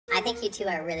I think you two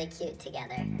are really cute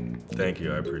together. Thank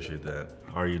you, I appreciate that.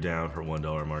 Are you down for $1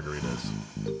 margaritas?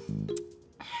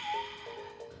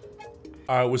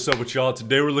 Alright, what's up with y'all?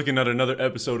 Today we're looking at another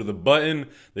episode of The Button.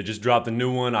 They just dropped a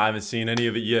new one. I haven't seen any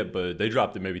of it yet, but they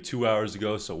dropped it maybe 2 hours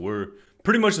ago, so we're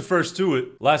pretty much the first to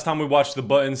it. Last time we watched The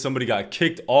Button, somebody got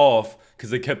kicked off because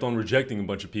they kept on rejecting a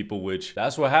bunch of people, which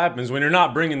that's what happens when you're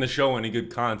not bringing the show any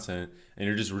good content and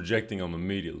you're just rejecting them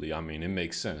immediately. I mean, it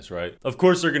makes sense, right? Of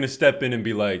course they're gonna step in and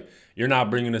be like, you're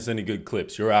not bringing us any good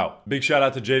clips, you're out. Big shout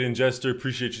out to Jaden Jester,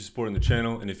 appreciate you supporting the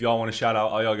channel. And if y'all wanna shout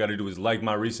out, all y'all gotta do is like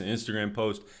my recent Instagram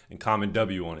post and comment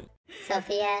W on it.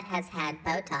 Sophia has had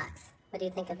Botox. What do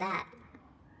you think of that?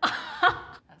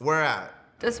 Where at?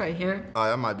 This right here. Oh,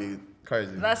 that might be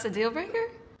crazy. That's a deal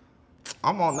breaker?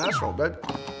 I'm all natural, baby.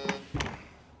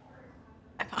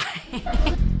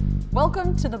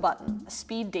 Welcome to The Button, a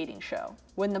speed dating show.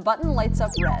 When the button lights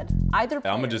up red, either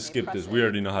I'm gonna just skip this, we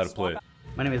already know how to play it.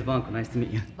 My name is Banco, nice to meet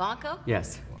you. Banco?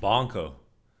 Yes. Banco.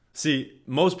 See,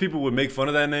 most people would make fun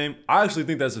of that name. I actually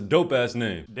think that's a dope ass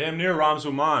name. Damn near rhymes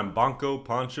with mine. Banco,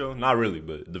 Pancho. Not really,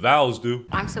 but the vowels do.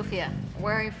 I'm Sophia.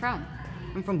 Where are you from?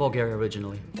 I'm from Bulgaria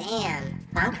originally. Damn,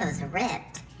 Banco's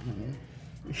ripped.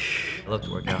 I love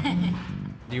to work out.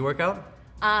 Do you work out?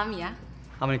 Yeah.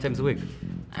 How many times a week?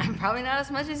 Probably not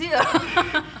as much as you.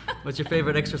 What's your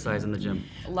favorite exercise in the gym?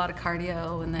 A lot of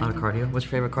cardio and then... A lot of cardio? What's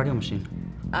your favorite cardio machine?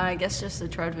 I guess just a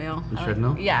treadmill. A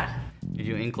treadmill? Yeah. You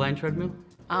do incline treadmill?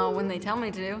 When they tell me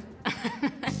to.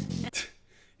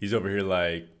 He's over here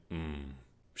like,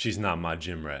 she's not my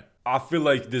gym rat. I feel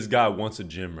like this guy wants a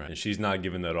gym rat, and she's not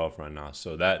giving that off right now.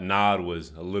 So that nod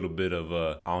was a little bit of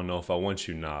a, I don't know if I want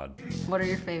you nod. What are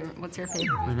your favorite? What's your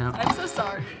favorite? Right now. I'm so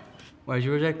sorry. Why'd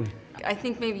you reject me? I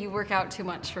think maybe you work out too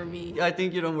much for me. I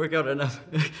think you don't work out enough.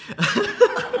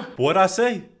 What'd I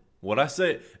say? What'd I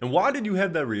say? And why did you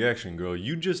have that reaction, girl?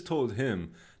 You just told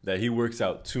him that he works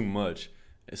out too much.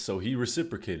 So he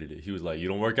reciprocated it. He was like, you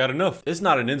don't work out enough. It's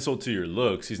not an insult to your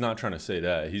looks. He's not trying to say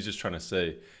that. He's just trying to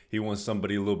say he wants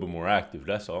somebody a little bit more active.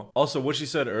 That's all. Also, what she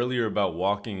said earlier about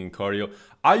walking and cardio.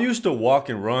 I used to walk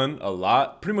and run a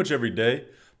lot, pretty much every day.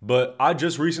 But I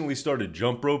just recently started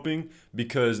jump roping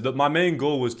because my main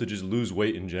goal was to just lose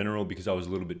weight in general because I was a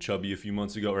little bit chubby a few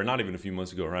months ago, or not even a few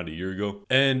months ago, around a year ago.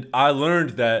 And I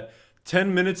learned that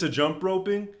 10 minutes of jump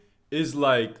roping is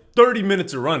like 30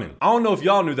 minutes of running. I don't know if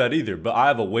y'all knew that either, but I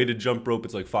have a weighted jump rope.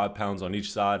 It's like 5 pounds on each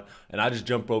side. And I just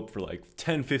jump rope for like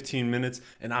 10, 15 minutes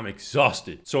and I'm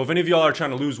exhausted. So if any of y'all are trying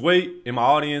to lose weight in my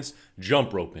audience,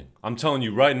 jump roping. I'm telling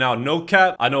you right now, no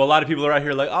cap. I know a lot of people are out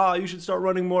here like, you should start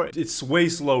running more. It's way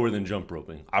slower than jump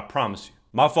roping. I promise you.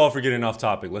 My fault for getting off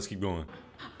topic. Let's keep going.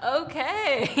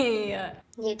 Okay.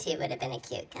 You two would have been a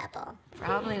cute couple.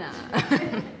 Probably not.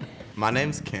 My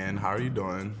name's Ken. How are you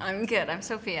doing? I'm good. I'm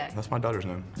Sophia. That's my daughter's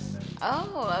name.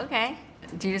 Oh, okay.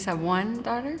 Do you just have one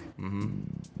daughter? Mm-hmm.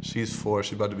 She's 4.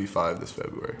 She's about to be 5 this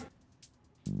February.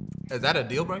 Is that a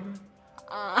deal breaker?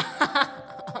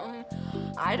 I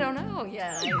don't know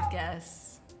yet, I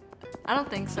guess. I don't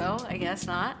think so. I guess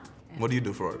not. What do you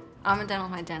do for work? I'm a dental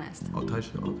hygienist. Oh, tight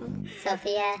shit. Okay.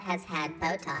 Sophia has had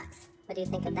Botox. What do you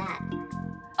think of that?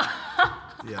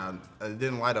 Yeah, it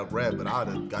didn't light up red, but I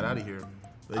would have got out of here.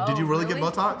 Oh, Did you really get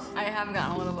Botox? I have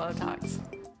gotten a little Botox.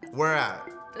 Where at?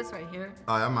 This right here.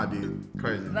 Oh, that might be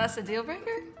crazy. That's a deal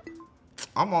breaker?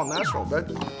 I'm all natural,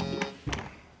 baby.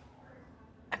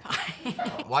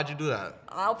 Why'd you do that?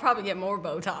 I'll probably get more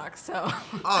Botox, so.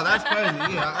 Oh, that's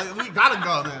crazy. Yeah, we gotta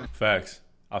go then. Facts.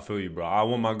 I feel you, bro. I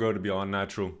want my girl to be all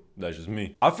natural. That's just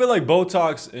me. I feel like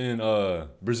Botox and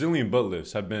Brazilian butt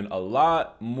lifts have been a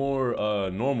lot more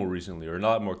normal recently, or a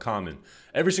lot more common.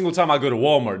 Every single time I go to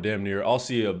Walmart, damn near, I'll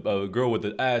see a girl with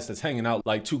an ass that's hanging out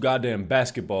like 2 goddamn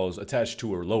basketballs attached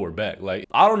to her lower back. Like,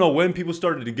 I don't know when people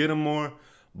started to get them more,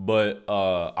 but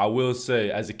I will say,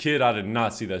 as a kid, I did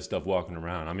not see that stuff walking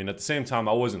around. I mean, at the same time,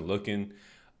 I wasn't looking,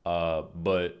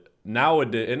 but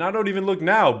nowadays, and I don't even look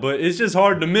now, but it's just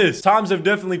hard to miss. Times have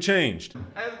definitely changed.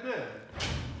 That's good.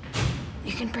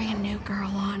 You can bring a new girl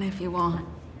on if you want.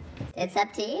 It's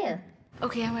up to you.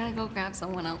 Okay, I'm gonna go grab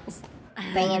someone else.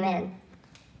 Bring him in.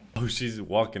 Oh, she's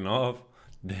walking off?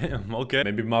 Damn, okay.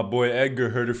 Maybe my boy Edgar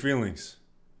hurt her feelings.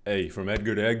 Hey, from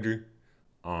Edgar to Edgar.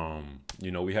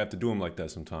 You know, we have to do them like that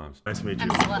sometimes. Nice to meet you.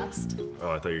 I'm Celeste. Oh,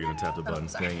 I thought you were gonna tap the button.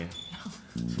 sorry. Dang it.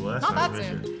 Celeste, Not nice that to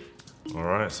meet soon. you. All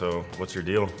right, so what's your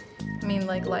deal? I mean,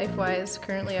 like life-wise,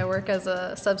 currently I work as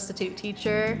a substitute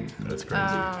teacher. That's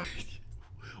crazy.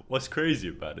 What's crazy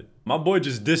about it? My boy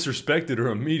just disrespected her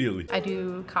immediately. I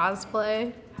do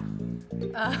cosplay.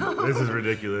 This is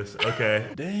ridiculous. Okay.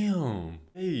 Damn.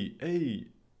 Hey.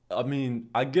 I mean,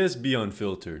 I guess be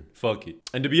unfiltered. Fuck it.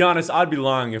 And to be honest, I'd be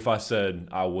lying if I said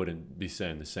I wouldn't be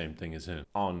saying the same thing as him.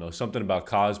 I don't know, something about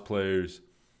cosplayers.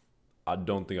 I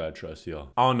don't think I trust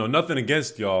y'all. I don't know, nothing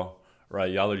against y'all,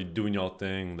 right? Y'all are doing y'all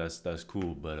thing. That's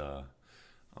cool, but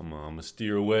I'm gonna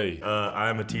steer away.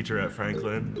 I'm a teacher at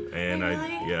Franklin, and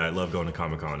I love going to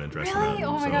Comic-Con and dressing up. Really?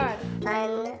 Oh my god.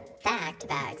 Fun fact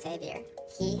about Xavier.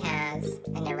 He has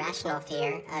an irrational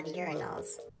fear of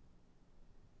urinals.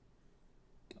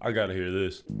 I gotta hear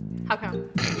this. How come?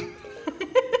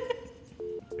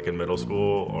 Like in middle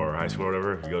school or high school or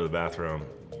whatever, you go to the bathroom,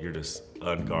 you're just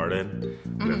unguarded.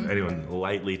 And if anyone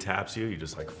lightly taps you, you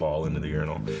just like fall into the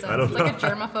urinal. So I don't it's know. like a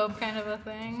germaphobe kind of a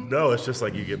thing. No, it's just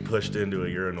like you get pushed into a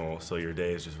urinal, so your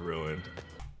day is just ruined.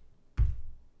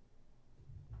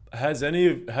 Have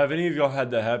any of y'all had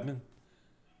that happen?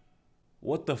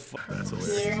 What the fuck? That's Do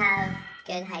hilarious. you have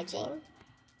good hygiene?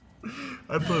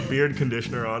 I put beard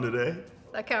conditioner on today.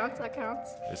 That counts, that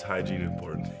counts. Is hygiene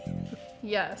important?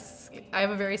 Yes. I have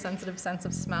a very sensitive sense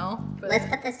of smell. But Let's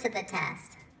put this to the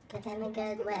test. Give him a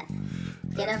good whiff.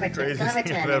 Get over to it. Go Craziest over thing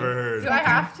to I've him. ever heard. do I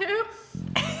have to?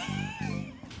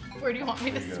 Where do you want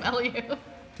me to smell you?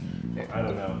 I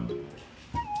don't know.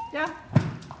 Yeah.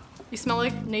 You smell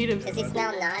like native. Does he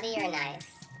smell naughty or nice?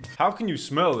 How can you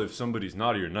smell if somebody's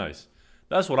naughty or nice?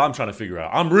 That's what I'm trying to figure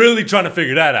out. I'm really trying to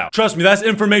figure that out. Trust me, that's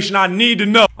information I need to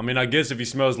know. I mean, I guess if he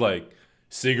smells like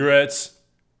cigarettes.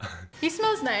 He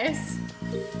smells nice.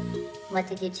 What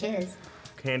did you choose?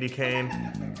 Candy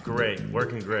cane, great,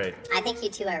 working great. I think you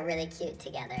two are really cute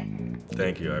together.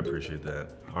 Thank you, I appreciate that.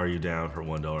 Are you down for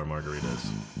 $1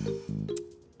 margaritas?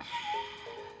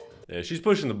 Yeah, she's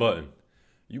pushing the button.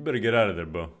 You better get out of there,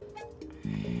 bro.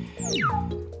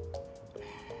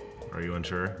 Are you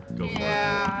unsure? Go for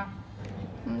Yeah.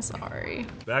 I'm sorry.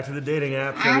 it. Back to the dating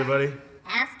apps, everybody.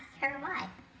 Ask her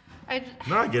why.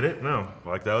 No, I get it. No,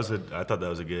 like I thought that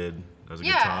was a good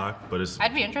Yeah. talk. But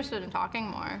I'd be interested in talking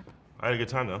more. I had a good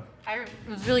time though. It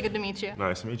was really good to meet you.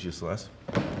 Nice to meet you, Celeste.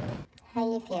 How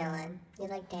you feeling? You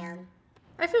look down.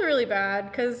 I feel really bad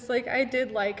because like I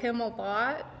did like him a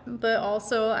lot, but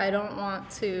also I don't want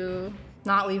to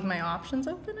not leave my options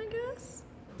open, I guess.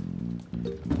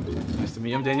 Nice to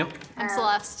meet you. I'm Daniel. I'm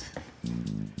Celeste.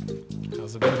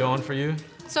 How's it been going for you?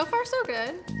 So far, so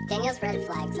good. Daniel's red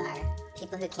flags are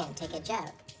people who can't take a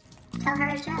joke. Tell her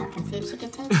a joke and see if she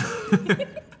can take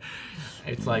it.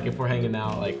 It's like if we're hanging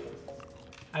out, like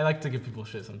I like to give people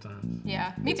shit sometimes.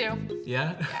 Yeah, me too.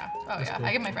 Yeah? Yeah. Oh yeah, cool.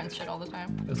 I give my friends shit all the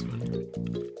time. That's fun.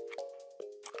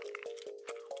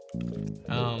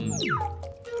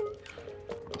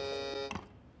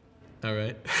 All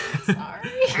right. Sorry.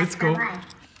 It's cool. Why?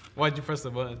 Why'd you press the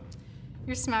button?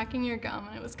 You're smacking your gum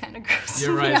and it was kind of gross.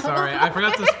 You're right. Sorry, I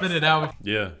forgot to spit it out.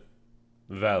 Yeah,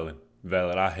 valid.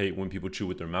 I hate when people chew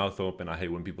with their mouth open. I hate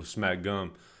when people smack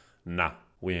gum. Nah,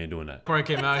 we ain't doing that. Before I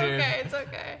came out here. Okay, it's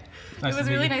okay. Nice It was to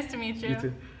meet really you. nice to meet you. You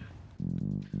too.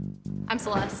 I'm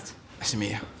Celeste. Nice to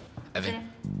meet you.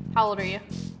 Evan. How old are you?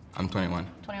 I'm 21.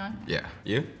 21? Yeah.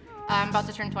 You? I'm about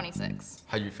to turn 26.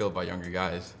 How do you feel about younger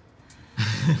guys?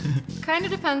 Kind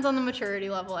of depends on the maturity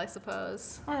level, I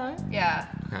suppose. All right. Yeah.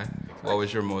 Okay. What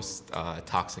was your most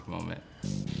toxic moment?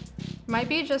 Might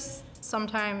be just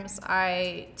sometimes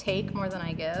I take more than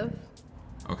I give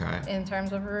Okay. in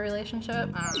terms of a relationship.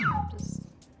 I don't know, just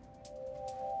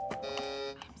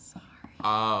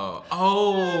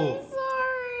Oh.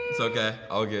 sorry. It's okay.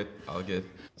 All good. All good.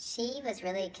 She was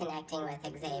really connecting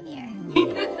with Xavier.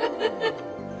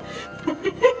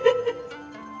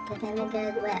 Give him a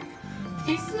good whiff.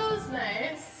 He smells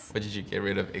nice. What did you get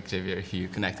rid of Xavier if you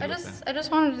connected I with him? just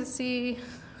wanted to see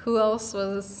who else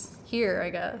was here,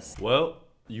 I guess. Well,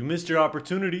 you missed your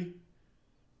opportunity.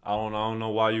 I don't know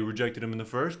why you rejected him in the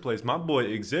first place. My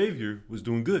boy Xavier was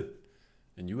doing good,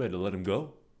 and you had to let him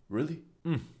go. Really?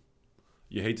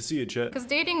 You hate to see it, Chet. Because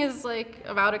dating is like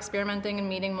about experimenting and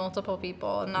meeting multiple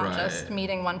people and not Right. just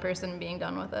meeting one person and being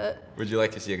done with it. Would you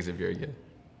like to see Xavier again?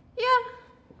 Yeah.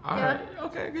 All Yeah. right.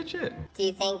 Okay. Good shit. Do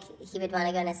you think he would want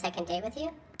to go on a second date with you?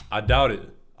 I doubt it.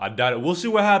 We'll see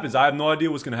what happens. I have no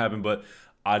idea what's gonna happen, but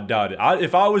I doubt it.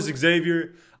 If I was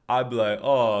Xavier, I'd be like,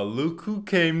 oh, look who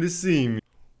came to see me.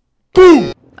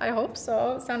 I hope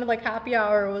so. It sounded like happy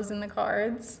hour was in the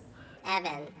cards.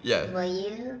 Evan. Yeah. Will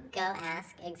you go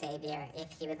ask Xavier if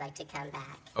he would like to come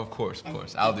back? Of course. Of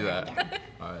course. I'll do that.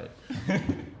 All right.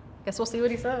 Guess we'll see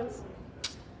what he says.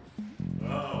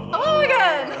 Oh my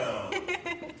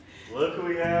god! Look who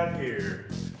we have here.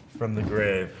 From the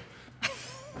grave.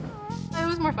 It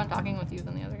was more fun talking with you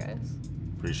than the other guys.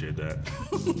 Appreciate that.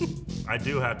 I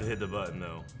do have to hit the button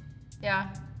though. Yeah,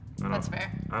 I don't- that's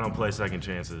fair. I don't play second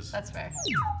chances. That's fair.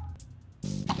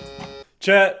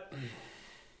 Chat.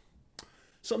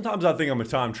 Sometimes I think I'm a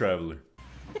time traveler.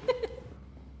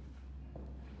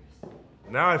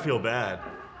 Now I feel bad.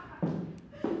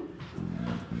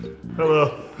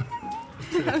 Hello.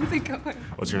 How's it going?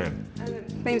 What's your name?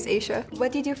 My name's Aisha.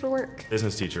 What do you do for work?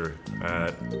 Business teacher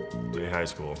at a high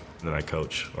school. And then I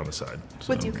coach on the side. So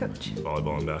What do you coach?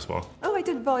 volleyball and basketball. Oh, I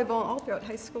did volleyball all throughout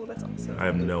high school. That's awesome. I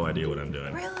have no idea what I'm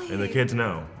doing. Really? And the kids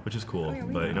know, which is cool. Oh, yeah,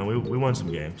 we But you know. know, we won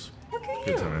some games. Okay.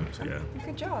 Good times, yeah.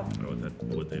 Good job. I know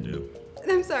what they do.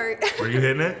 I'm sorry. Were you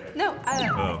hitting it? No,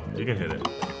 Oh, you can hit it.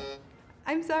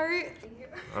 I'm sorry.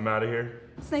 I'm out of here.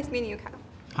 It's nice meeting you, Kyle.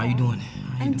 How you doing?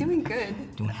 I'm doing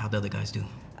good. Doing how the other guys do.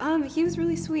 He was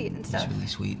really sweet and stuff. That's really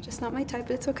sweet. Just not my type,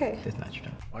 but it's okay. That's not your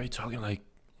type. Why are you talking like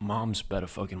mom's better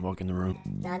fucking walk in the room?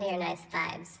 Naughty or nice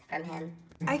vibes from him.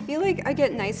 I feel like I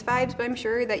get nice vibes, but I'm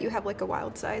sure that you have like a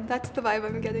wild side. That's the vibe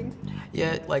I'm getting.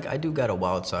 Yeah, like I do got a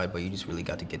wild side, but you just really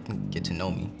got to get to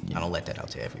know me. I don't let that out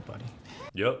to everybody.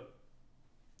 Yep.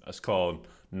 That's called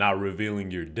not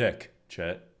revealing your deck,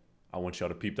 chat. I want y'all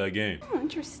to peep that game. Oh,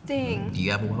 interesting. Do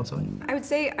you have a wild side? I would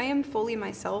say I am fully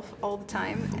myself all the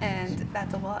time, and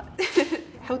that's a lot.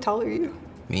 How tall are you?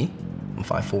 Me? I'm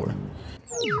 5'4".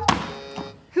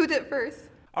 Who did first?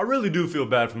 I really do feel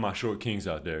bad for my short kings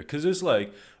out there, cause it's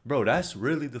like, bro, that's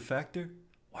really the factor?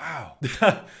 Wow.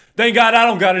 Thank God I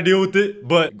don't gotta deal with it.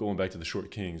 But going back to the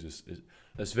short kings,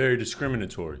 that's very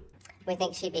discriminatory. We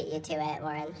think she beat you to it,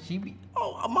 Warren. She be.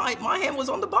 Oh, my hand was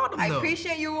on the bottom though. I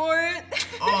appreciate you, Warren.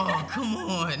 Oh, come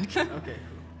on. Okay.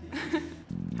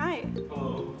 Hi.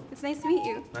 Hello. It's nice to meet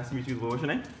you. Nice to meet you. What's your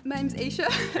name? My name's Aisha.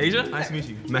 Asia? Nice to meet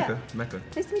you. Mecca. Mecca.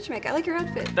 Nice to meet you, Mike. I like your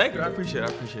outfit. Thank you. I appreciate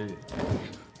it.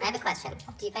 I have a question.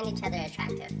 Do you find each other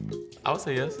attractive? I would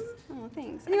say yes. Oh,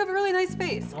 thanks. And you have a really nice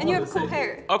face. And you have cool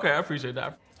hair. Okay, I appreciate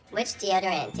that. Which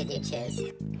deodorant did you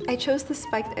choose? I chose the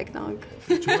spiked eggnog.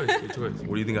 Good choice. Good choice.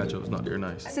 What do you think I chose? Not very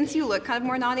nice. Since you look kind of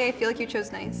more naughty, I feel like you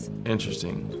chose nice.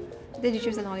 Interesting. Did you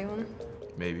choose a naughty one?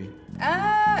 Maybe.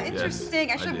 Ah, interesting.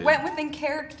 Yes, I should I have did. went within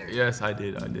character. Yes, I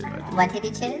did. What did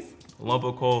you choose? A lump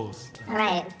of coals. All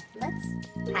right,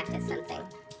 let's practice something.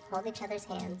 Hold each other's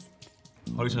hands.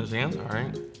 Hold each other's hands. All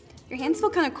right. Your hands feel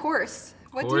kind of coarse.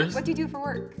 What Coarse? do you do for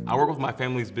work? I work with my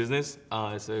family's business.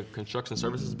 It's a construction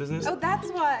services business. Oh, that's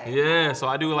why. Yeah, so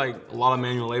I do like a lot of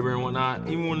manual labor and whatnot.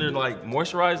 Even when they're like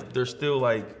moisturized, they're still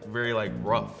like very like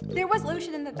rough. There was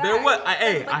lotion in the bag. There what?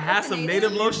 Hey, Like I have some percolated.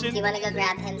 native Do lotion. you want to go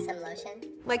grab him some lotion?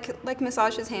 Like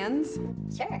massage his hands?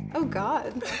 Sure. Oh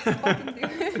God. Let's fucking do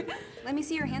it. Let me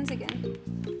see your hands again.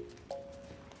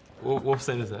 What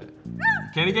scent is that?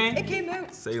 Candy cane? It came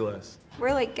out. Say less.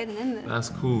 We're like getting in there. That's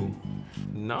cool.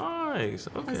 Nice.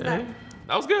 Okay. that?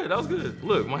 That was good. That was good.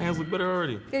 Look, my hands look better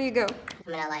already. There you go.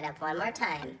 I'm gonna light up one more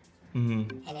time.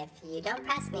 Mm-hmm. And if you don't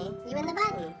press me, you win the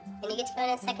button. And you get to go on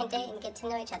a second date and get to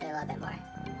know each other a little bit more.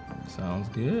 Sounds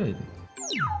good.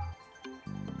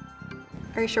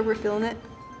 Are you sure we're feeling it?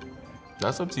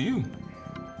 That's up to you.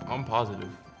 I'm positive.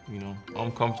 You know,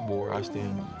 I'm comfortable where I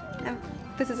stand. Oh,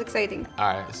 this is exciting.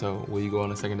 All right. So, will you go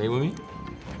on a second date with me?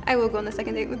 I will go on the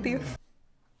second date with you.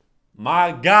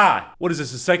 My God. What is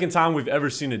this, the second time we've ever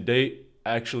seen a date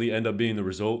actually end up being the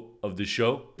result of the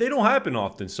show? They don't happen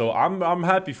often, so I'm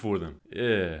happy for them.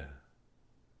 Yeah.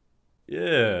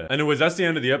 Yeah. Anyways, that's the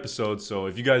end of the episode. So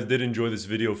if you guys did enjoy this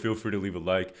video, feel free to leave a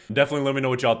like. Definitely let me know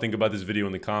what y'all think about this video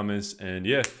in the comments. And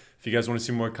yeah, if you guys want to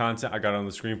see more content, I got it on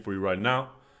the screen for you right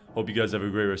now. Hope you guys have a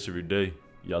great rest of your day.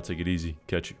 Y'all take it easy.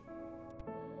 Catch you.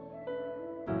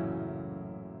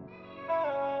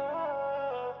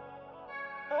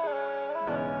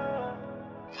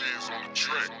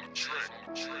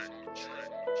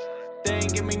 They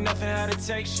ain't give me nothing how to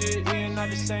take shit. We ain't not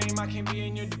the same. I can't be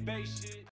in your debate shit.